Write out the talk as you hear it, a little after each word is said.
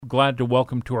glad to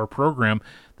welcome to our program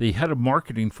the head of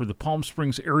marketing for the Palm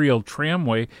Springs Area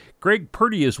Tramway. Greg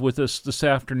Purdy is with us this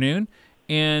afternoon.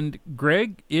 And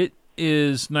Greg, it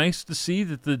is nice to see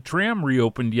that the tram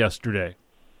reopened yesterday.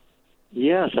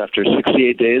 Yes, after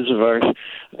 68 days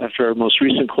after our most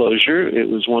recent closure, it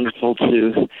was wonderful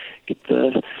to get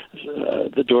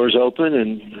the doors open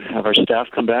and have our staff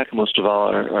come back, and most of all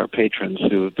our patrons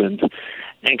who have been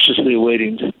anxiously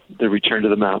awaiting the return to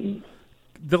the mountain.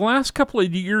 The last couple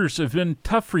of years have been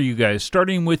tough for you guys,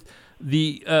 starting with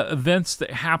the events that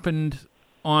happened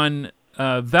on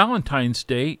Valentine's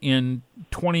Day in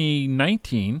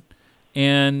 2019,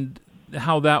 and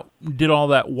how that did all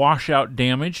that washout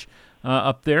damage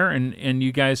up there, and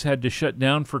you guys had to shut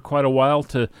down for quite a while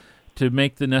to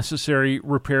make the necessary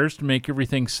repairs to make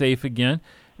everything safe again.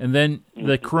 And then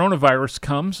the coronavirus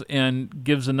comes and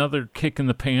gives another kick in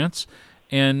the pants.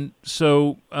 And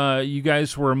so you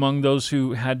guys were among those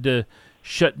who had to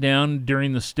shut down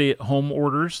during the stay-at-home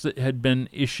orders that had been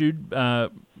issued, by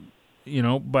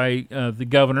the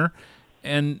governor.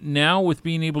 And now with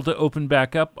being able to open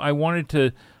back up, I wanted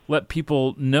to let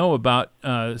people know about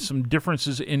some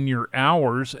differences in your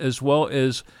hours, as well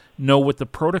as know what the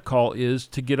protocol is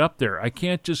to get up there. I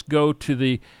can't just go to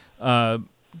the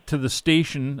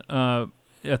station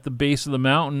at the base of the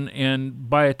mountain and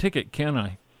buy a ticket, can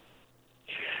I?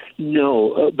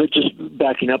 No, but just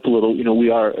backing up a little, we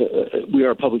are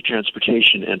a public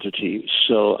transportation entity,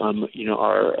 so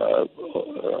our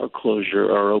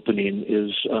closure, our opening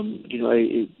is,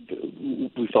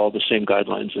 we follow the same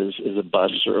guidelines as a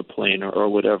bus or a plane or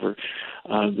whatever.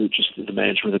 Just the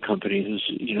management of the company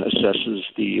assesses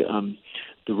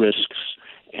the risks.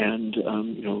 And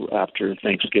after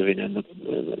Thanksgiving and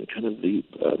the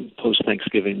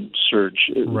post-Thanksgiving surge,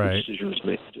 right, the decision was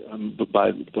made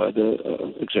by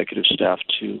the executive staff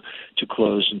to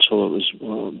close until it was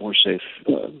more safe.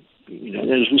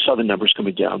 As we saw the numbers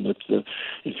coming down with the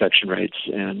infection rates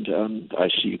and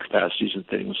ICU capacities and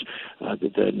things,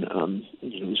 that then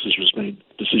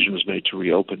decision was made to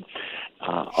reopen.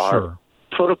 Sure. Our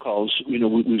protocols,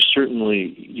 we've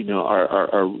certainly,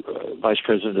 our Vice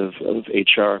President of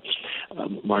HR,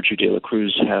 Marjorie De La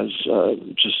Cruz, has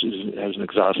an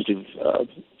exhaustive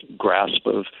grasp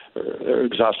of, or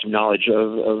exhaustive knowledge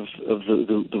of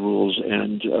the rules,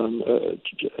 and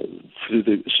through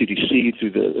the CDC,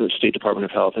 through the State Department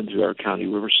of Health, and through our County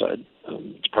Riverside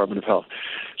Department of Health.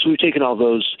 So we've taken all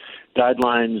those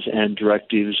guidelines and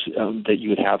directives that you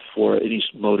would have for any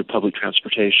mode of public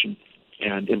transportation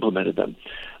and implemented them.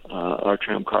 Our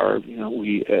tram car,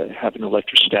 we have an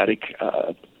electrostatic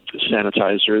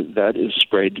sanitizer that is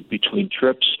sprayed between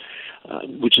trips,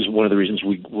 which is one of the reasons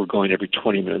we're going every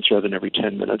 20 minutes rather than every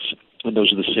 10 minutes. And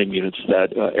those are the same units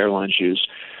that airlines use.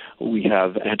 We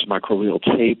have antimicrobial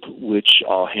tape, which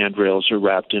all handrails are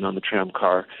wrapped in on the tram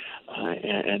car,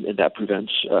 and that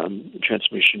prevents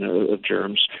transmission of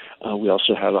germs. We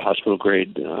also have a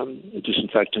hospital-grade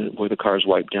disinfectant where the car is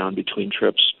wiped down between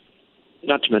trips.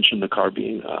 Not to mention the car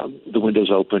being the windows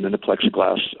open and the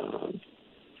plexiglass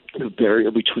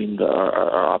barrier between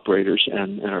our operators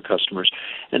and our customers,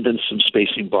 and then some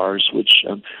spacing bars, which,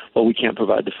 while we can't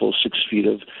provide the full 6 feet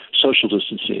of social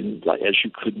distancing as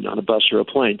you could on a bus or a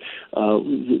plane,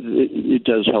 it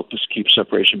does help us keep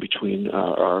separation between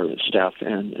our staff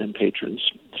and patrons.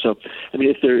 So, and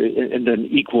then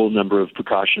equal number of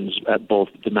precautions at both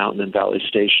the mountain and valley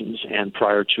stations and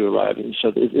prior to arriving.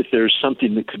 So if there's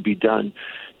something that could be done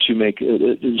to make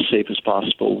it as safe as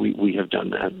possible, we have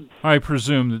done that. I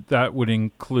presume that would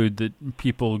include that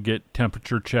people get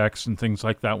temperature checks and things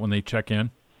like that when they check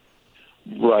in?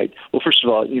 Right. Well, first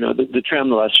of all, the tram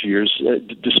the last few years,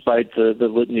 despite the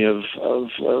litany of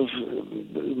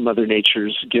Mother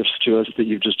Nature's gifts to us that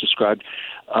you've just described,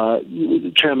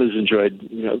 the tram has enjoyed,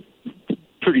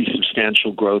 pretty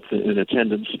substantial growth in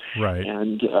attendance, right,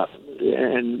 and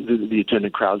the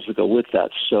attendant crowds that go with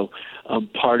that. So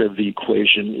part of the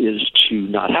equation is to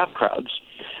not have crowds.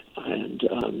 And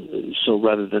so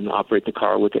rather than operate the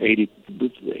car with 80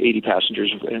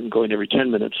 passengers and going every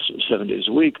 10 minutes, 7 days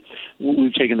a week,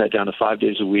 we've taken that down to 5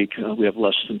 days a week. We have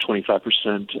less than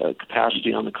 25%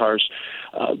 capacity on the cars.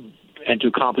 And to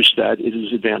accomplish that, it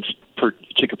is advanced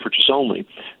ticket purchase only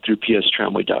through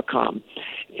pstramway.com.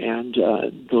 And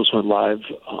those went live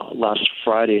last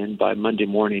Friday, and by Monday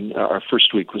morning, our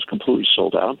first week was completely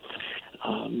sold out.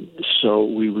 So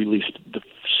we released the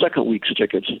second week's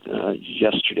tickets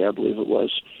yesterday, I believe it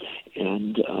was.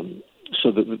 And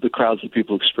so the crowds that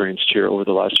people experienced here over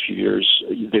the last few years,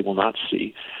 they will not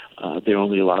see. They're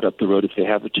only allowed up the road if they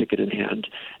have a ticket in hand.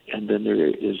 and then there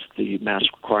is the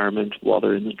mask requirement while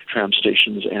they're in the tram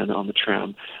stations and on the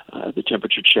tram, the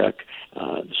temperature check,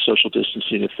 social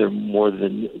distancing. If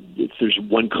there's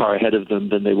one car ahead of them,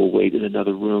 then they will wait in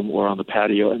another room or on the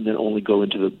patio, and then only go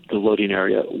into the loading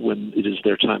area when it is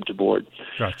their time to board.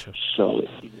 Gotcha. So,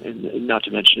 and not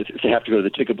to mention, if they have to go to the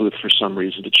ticket booth for some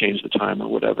reason to change the time or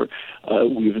whatever,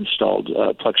 we've installed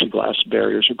plexiglass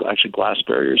barriers, or actually glass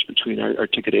barriers, between our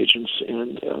ticket agents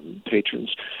and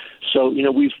patrons. So,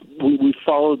 we've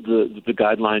followed the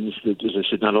guidelines that, as I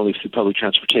said, not only through public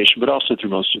transportation, but also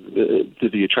through most of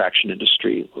the attraction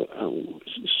industry.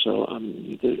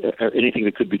 Anything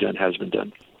that could be done has been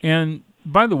done. And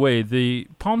by the way, the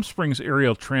Palm Springs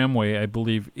Aerial Tramway, I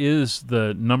believe, is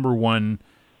the number one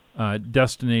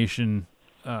destination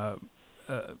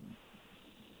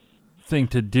thing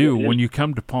to do when you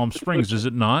come to Palm Springs, is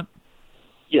it not?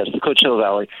 Yes, the Coachella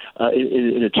Valley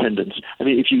in attendance. I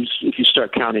mean, if you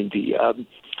start counting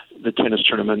the tennis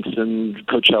tournaments and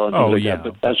Coachella and things like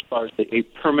that, but as far as a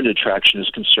permanent attraction is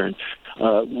concerned,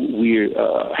 we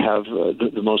have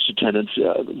the most attendance.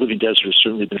 Living Desert has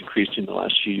certainly been increasing in the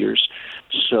last few years.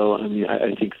 So, I mean,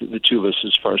 I think the two of us,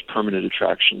 as far as permanent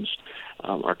attractions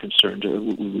are concerned,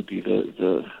 we would be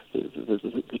the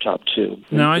top two.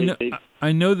 Now,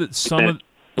 I know that some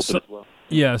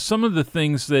of the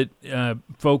things that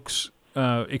folks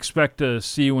expect to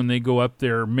see when they go up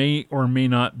there may or may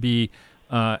not be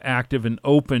active and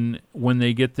open when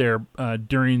they get there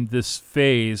during this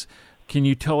phase. Can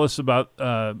you tell us about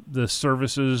the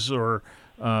services or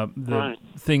the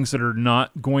things that are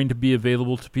not going to be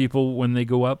available to people when they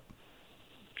go up?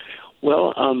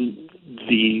 Well,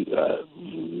 the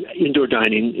indoor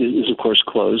dining is of course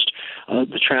closed.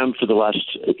 The tram for the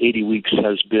last 80 weeks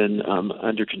has been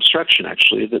under construction,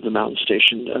 actually, the mountain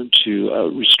station, to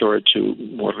restore it to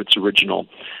more of its original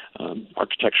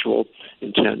architectural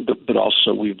intent. But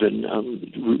also we've been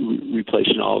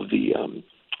replacing all of the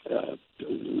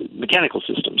mechanical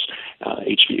systems,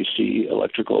 HVAC,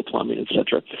 electrical, plumbing,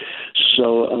 etc.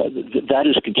 So that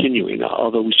is continuing,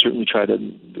 although we certainly try to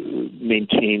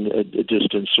maintain a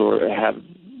distance or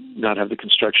not have the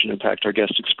construction impact our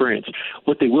guest experience.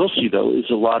 What they will see, though,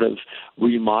 is a lot of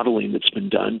remodeling that's been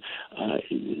done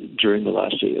during the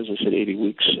last, as I said, 80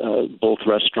 weeks. Both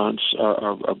restaurants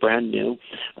are brand new.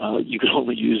 You can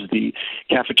only use the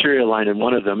cafeteria line in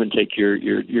one of them and take your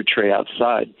tray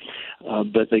outside.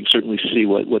 But they can certainly see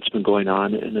what's been going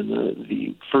on. And then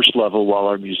the first level, while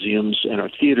our museums and our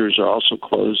theaters are also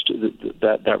closed,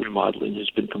 that remodeling has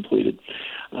been completed.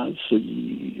 So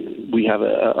we have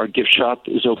our gift shop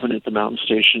is open at the mountain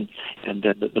station, and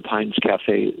then the Pines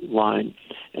Cafe line.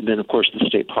 And then, of course, the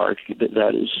state park,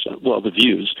 that is, the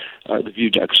views. The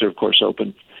view decks are, of course,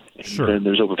 open. Sure. And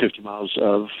there's over 50 miles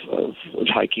of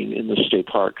hiking in the state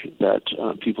park that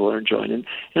people are enjoying. And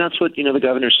that's what, the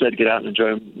governor said, get out and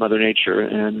enjoy Mother Nature.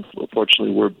 And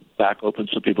fortunately, we're back open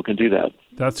so people can do that.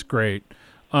 That's great.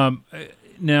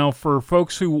 Now, for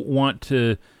folks who want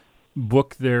to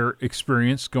book their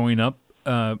experience going up,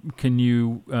 can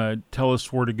you tell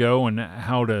us where to go and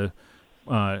how to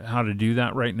do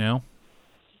that right now?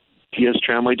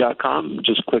 pstramway.com.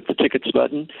 Just click the tickets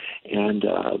button, and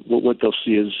what they'll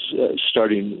see is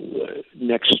starting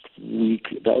next week,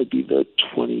 that would be the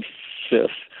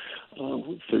 25th,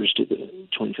 Thursday the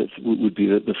 25th would be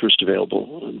the first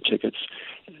available tickets,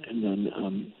 and then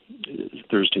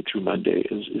Thursday through Monday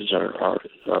is our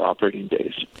operating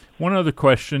days. One other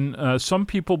question. Some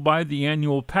people buy the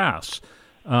annual pass.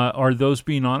 Are those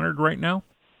being honored right now?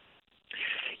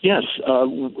 Yes.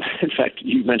 In fact,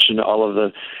 you mentioned all of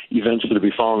the events that have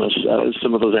befallen us.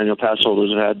 Some of those annual pass holders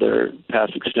have had their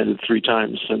pass extended 3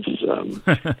 times since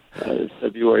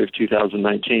February of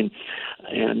 2019.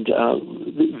 And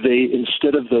they,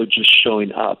 instead of though just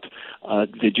showing up,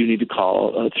 they do need to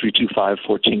call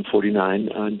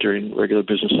 325-1449 during regular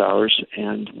business hours,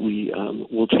 and we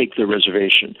will take their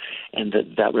reservation, and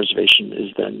that reservation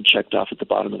is then checked off at the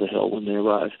bottom of the hill when they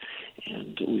arrive.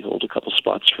 And we hold a couple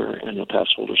spots for annual pass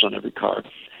holders on every car.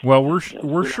 Well,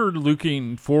 we're sure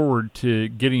looking forward to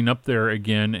getting up there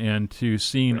again and to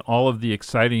seeing all of the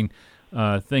exciting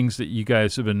things that you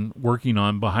guys have been working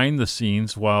on behind the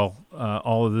scenes while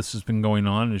all of this has been going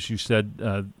on. As you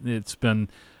said, it's been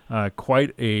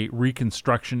quite a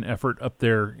reconstruction effort up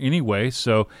there anyway.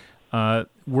 So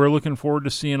we're looking forward to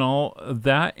seeing all of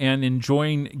that and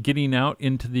enjoying getting out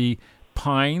into the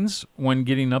Pines when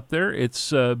getting up there.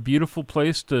 It's a beautiful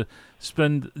place to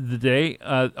spend the day.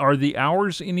 Are the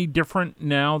hours any different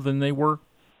now than they were?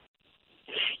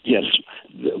 Yes.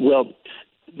 Well,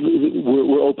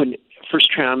 we're open first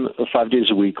tram 5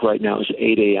 days a week right now is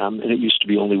 8 a.m., and it used to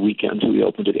be only weekends. We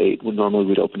opened at 8 when normally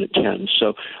we'd open at 10.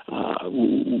 So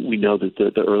we know that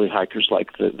the early hikers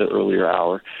like the earlier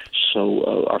hour.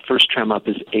 So our first tram up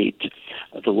is 8.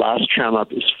 The last tram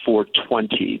up is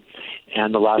 4:20,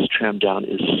 and the last tram down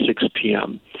is 6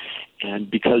 p.m.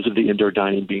 And because of the indoor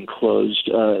dining being closed,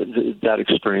 that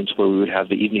experience where we would have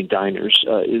the evening diners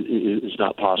is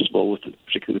not possible,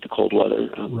 particularly with the cold weather.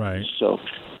 Right. So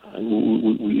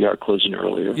we are closing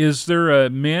earlier. Is there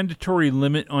a mandatory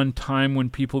limit on time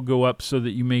when people go up so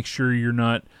that you make sure you're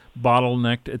not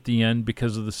bottlenecked at the end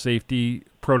because of the safety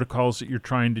protocols that you're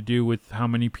trying to do with how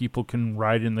many people can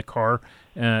ride in the car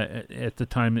at the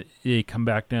time that they come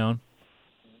back down?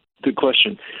 Good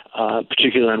question.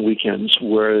 Particularly on weekends,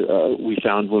 where we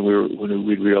found when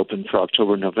we reopened for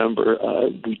October, November,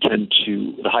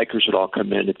 the hikers would all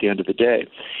come in at the end of the day,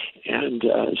 and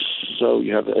so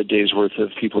you have a day's worth of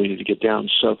people you need to get down.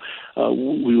 So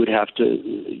we would have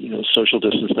to, social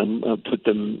distance them, put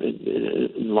them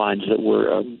in lines that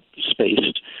were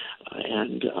spaced,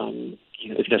 and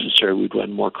if necessary, we'd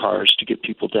run more cars to get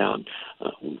people down.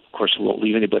 Of course, we won't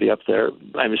leave anybody up there.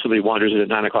 I mean, if somebody wanders at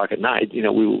 9 o'clock at night, we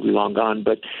will be long gone.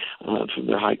 But from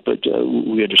their hike, but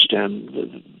we understand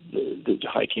the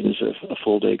hiking is a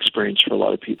full day experience for a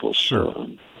lot of people. Sure. So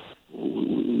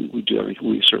we do everything.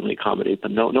 We certainly accommodate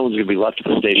them. No one's going to be left at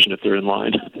the station if they're in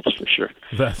line. That's for sure.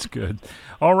 That's good.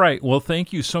 All right. Well,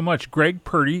 thank you so much, Greg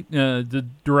Purdy, the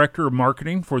Director of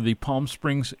Marketing for the Palm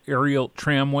Springs Aerial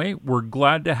Tramway. We're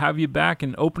glad to have you back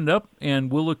and opened up, and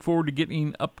we'll look forward to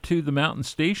getting up to the mountain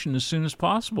station as soon as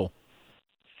possible.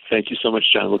 Thank you so much,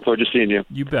 John. Look forward to seeing you.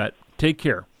 You bet. Take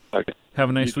care. Okay. Have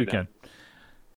a nice weekend. Now.